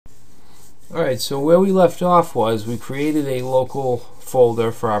Alright, so where we left off was we created a local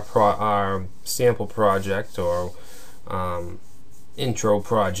folder for our sample project or intro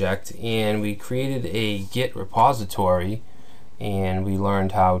project, and we created a Git repository, and we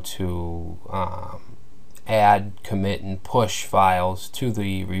learned how to add, commit, and push files to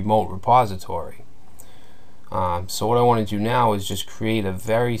the remote repository. So what I want to do now is just create a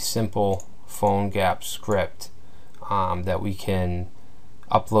very simple PhoneGap script that we can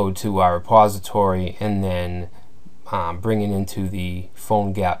upload to our repository and then bring it into the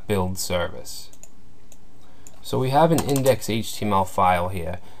PhoneGap build service. So we have an index.html file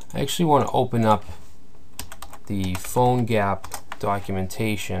here. I actually want to open up the PhoneGap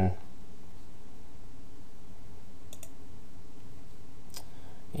documentation,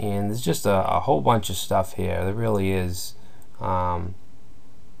 and there's just a whole bunch of stuff here. There really is. If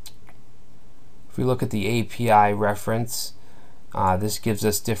we look at the API reference, this gives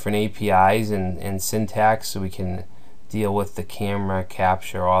us different APIs and syntax, so we can deal with the camera,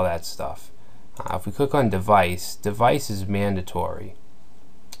 capture, all that stuff. If we click on device, device is mandatory.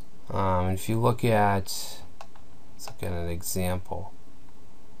 If you look at, let's look at an example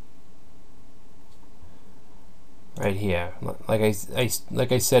right here. Like I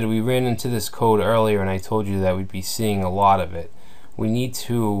said, we ran into this code earlier, and I told you that we'd be seeing a lot of it. We need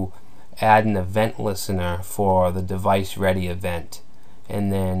to add an event listener for the device ready event,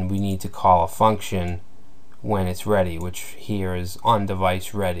 and then we need to call a function when it's ready, which here is on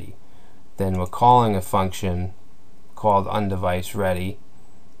device ready. Then we're calling a function called onDevice ready,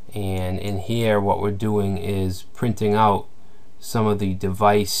 and in here what we're doing is printing out some of the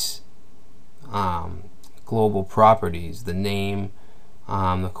device global properties: the name,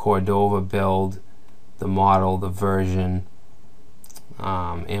 the Cordova build, the model, the version,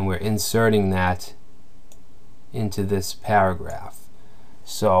 and we're inserting that into this paragraph.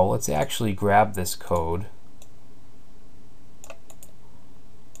 So let's actually grab this code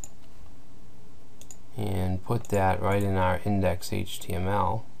and put that right in our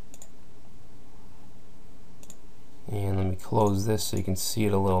index.html. And let me close this so you can see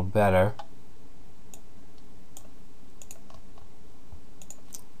it a little better.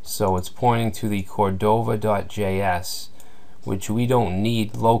 So it's pointing to the Cordova.js, which we don't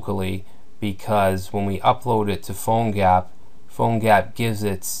need locally, because when we upload it to PhoneGap, PhoneGap gives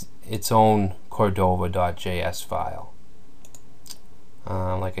its own Cordova.js file.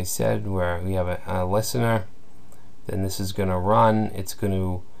 Like I said, where we have a listener, then this is going to run. It's going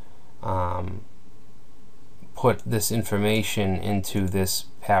to put this information into this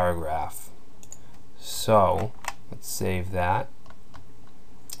paragraph. So let's save that,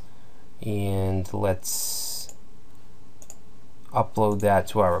 and let's upload that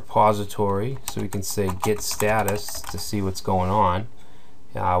to our repository, so we can say git status to see what's going on.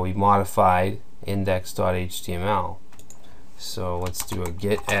 We modified index.html, so let's do a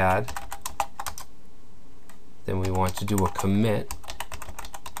git add. Then we want to do a commit.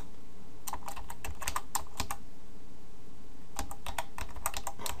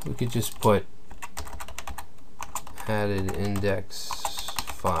 We could just put added index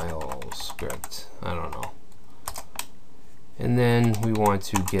file script, I don't know. And then we want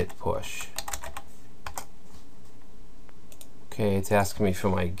to git push. Okay, it's asking me for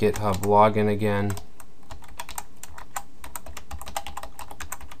my GitHub login again.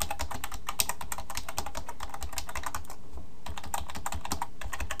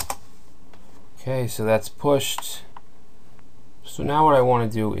 Okay, so that's pushed. So now what I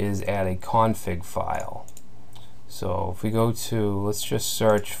want to do is add a config file. So if we go to, let's just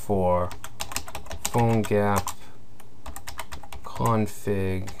search for PhoneGap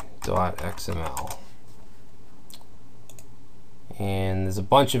config.xml, and there's a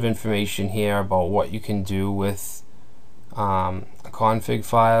bunch of information here about what you can do with a config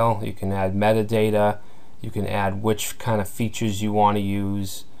file. You can add metadata, you can add which kind of features you want to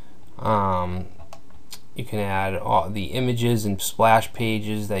use, you can add all the images and splash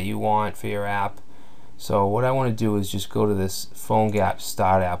pages that you want for your app. So what I want to do is just go to this PhoneGap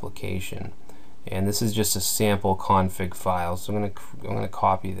start application, and this is just a sample config file. So I'm going to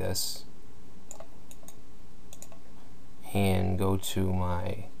copy this and go to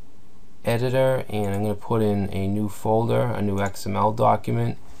my editor, and I'm going to put in a new folder, a new XML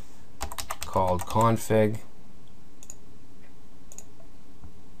document called config,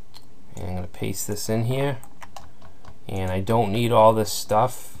 and I'm going to paste this in here. And I don't need all this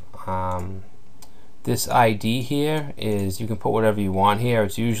stuff. This ID here is, you can put whatever you want here.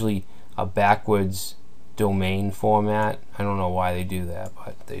 It's usually a backwards domain format. I don't know why they do that,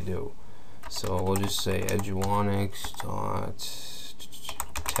 but they do. So we'll just say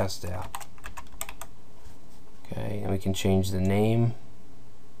eduonics.testapp. Okay, and we can change the name.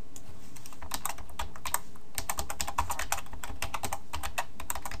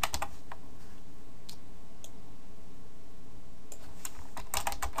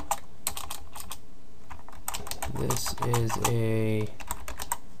 This is a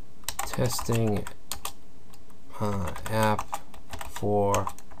testing app for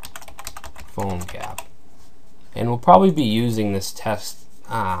PhoneGap, and we'll probably be using this test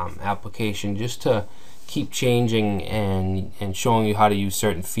application just to keep changing and showing you how to use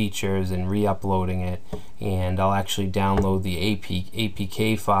certain features and re-uploading it. And I'll actually download the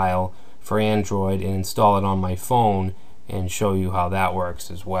APK file for Android and install it on my phone and show you how that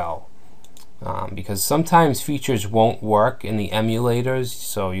works as well. Because sometimes features won't work in the emulators,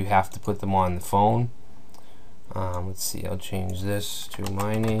 so you have to put them on the phone. Let's see, I'll change this to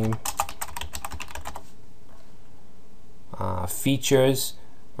my name. Features,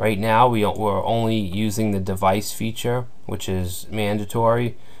 right now we're only using the device feature, which is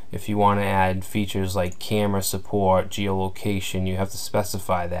mandatory. If you want to add features like camera support, geolocation, you have to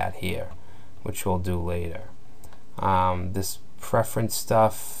specify that here, which we'll do later. This preference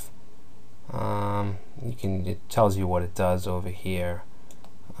stuff, it tells you what it does over here.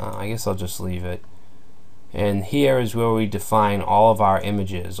 I guess I'll just leave it. And here is where we define all of our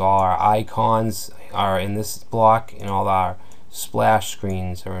images. All our icons are in this block, and all our splash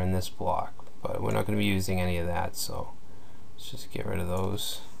screens are in this block. But we're not going to be using any of that, so let's just get rid of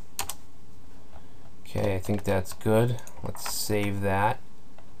those. Okay, I think that's good. Let's save that,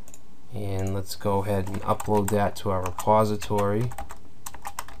 and let's go ahead and upload that to our repository.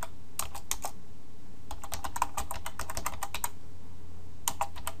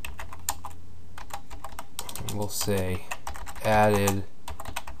 We'll say added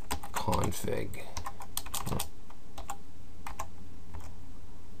config.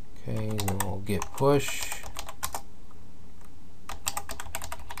 Okay, and then we'll git push.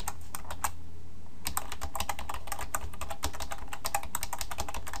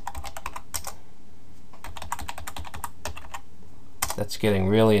 That's getting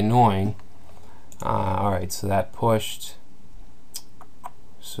really annoying. Alright, so that pushed.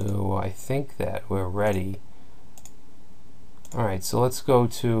 So I think that we're ready. Alright, so let's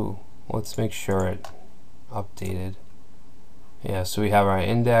make sure it updated. Yeah, so we have our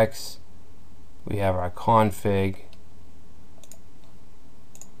index, we have our config,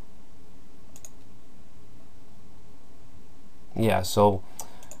 yeah, so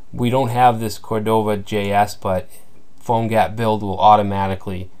we don't have this Cordova.js, but PhoneGap build will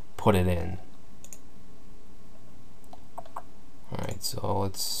automatically put it in. Alright, so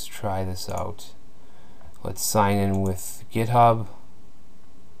let's try this out. Let's sign in with GitHub.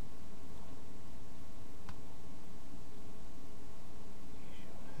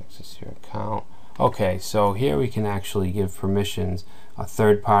 Access your account. Okay, so here we can actually give permissions. A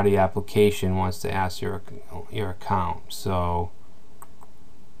third-party application wants to ask your account. So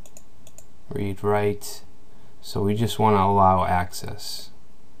read write. So we just want to allow access.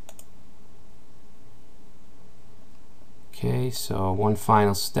 Okay, so one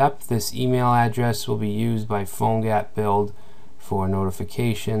final step. This email address will be used by PhoneGap build for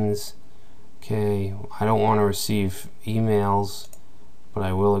notifications. Okay, I don't want to receive emails, but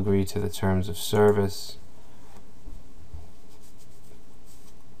I will agree to the terms of service.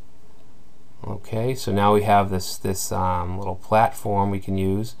 Okay, so now we have this little platform we can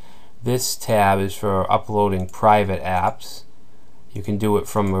use. This tab is for uploading private apps. You can do it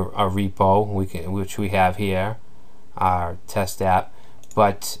from a repo, which we have here, our test app.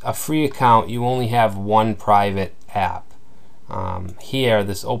 But a free account, you only have one private app. Here,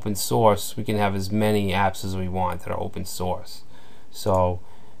 this open source, we can have as many apps as we want that are open source. So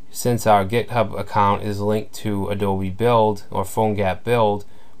since our GitHub account is linked to Adobe Build or PhoneGap Build,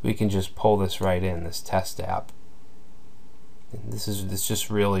 we can just pull this right in, this test app. This is just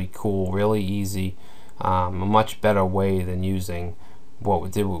really cool, really easy, a much better way than using what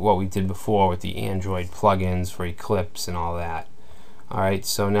we did before with the Android plugins for Eclipse and all that. Alright,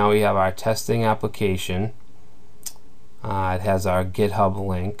 so now we have our testing application. It has our GitHub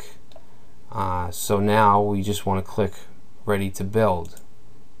link. So now we just want to click ready to build.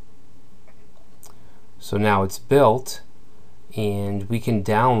 So now it's built, and we can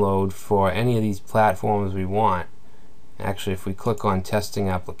download for any of these platforms we want. Actually, if we click on testing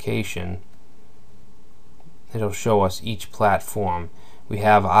application, it'll show us each platform. We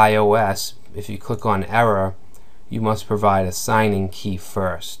have iOS. If you click on error, you must provide a signing key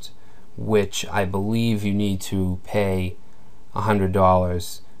first, which I believe you need to pay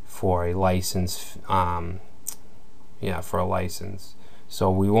 $100 for a license. For a license.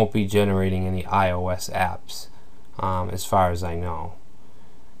 So we won't be generating any iOS apps as far as I know.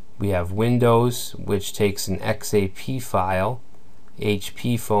 We have Windows, which takes an XAP file.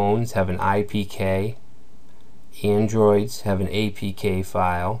 HP phones have an IPK. Androids have an APK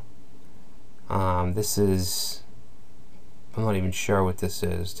file. This is, I'm not even sure what this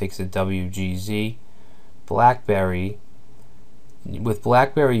is. It takes a WGZ. BlackBerry, with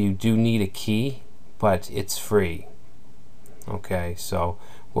BlackBerry you do need a key, but it's free. Okay, so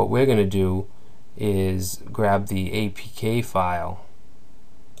what we're going to do is grab the APK file,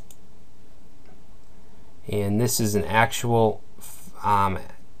 and this is an actual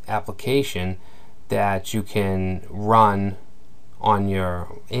application that you can run on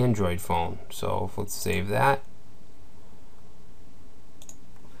your Android phone. So let's save that.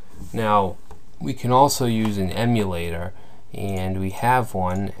 Now we can also use an emulator, and we have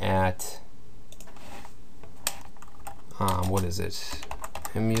one at what is it?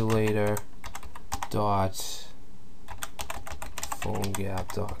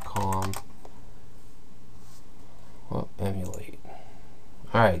 Emulator.phonegap.com. Well, emulate.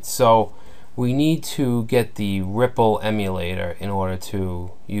 Alright, so we need to get the Ripple emulator in order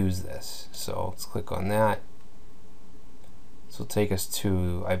to use this. So let's click on that. This will take us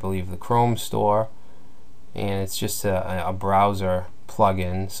to, I believe, the Chrome store, and it's just a browser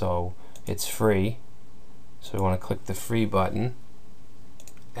plugin, so it's free. So we want to click the free button,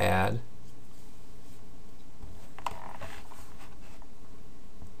 add.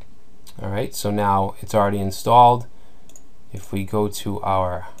 Alright, so now it's already installed. If we go to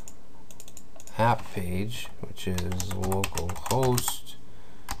our app page, which is localhost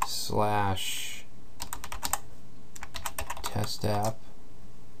 / test app,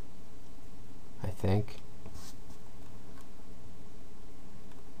 I think.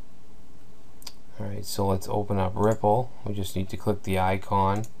 Alright, so let's open up Ripple. We just need to click the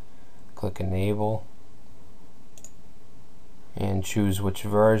icon, click enable, and choose which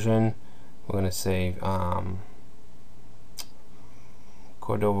version. We're going to say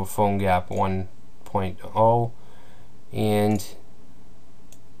Cordova PhoneGap 1.0, and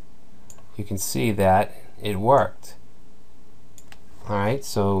you can see that it worked. Alright,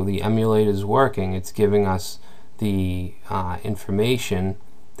 so the emulator is working. It's giving us the information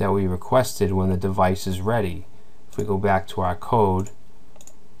that we requested when the device is ready. If we go back to our code,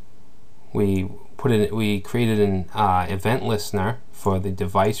 we created an event listener for the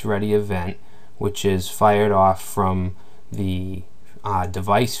device ready event, which is fired off from the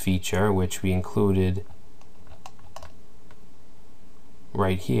device feature, which we included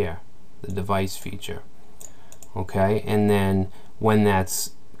right here, the device feature. Okay, and then when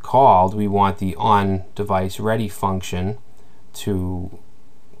that's called, we want the on device ready function to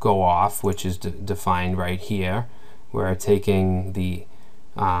go off, which is defined right here. We're taking the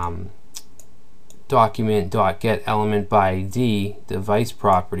document.getElementById device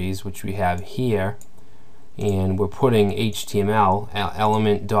properties, which we have here, and we're putting HTML,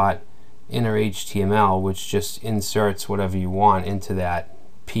 element.innerHTML, which just inserts whatever you want into that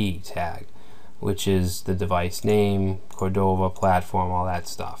P tag, which is the device name, Cordova, platform, all that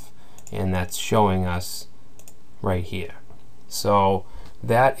stuff. And that's showing us right here. So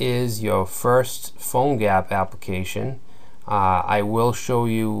that is your first PhoneGap application. I will show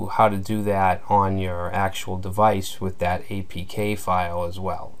you how to do that on your actual device with that APK file as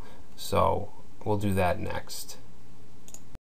well. So we'll do that next.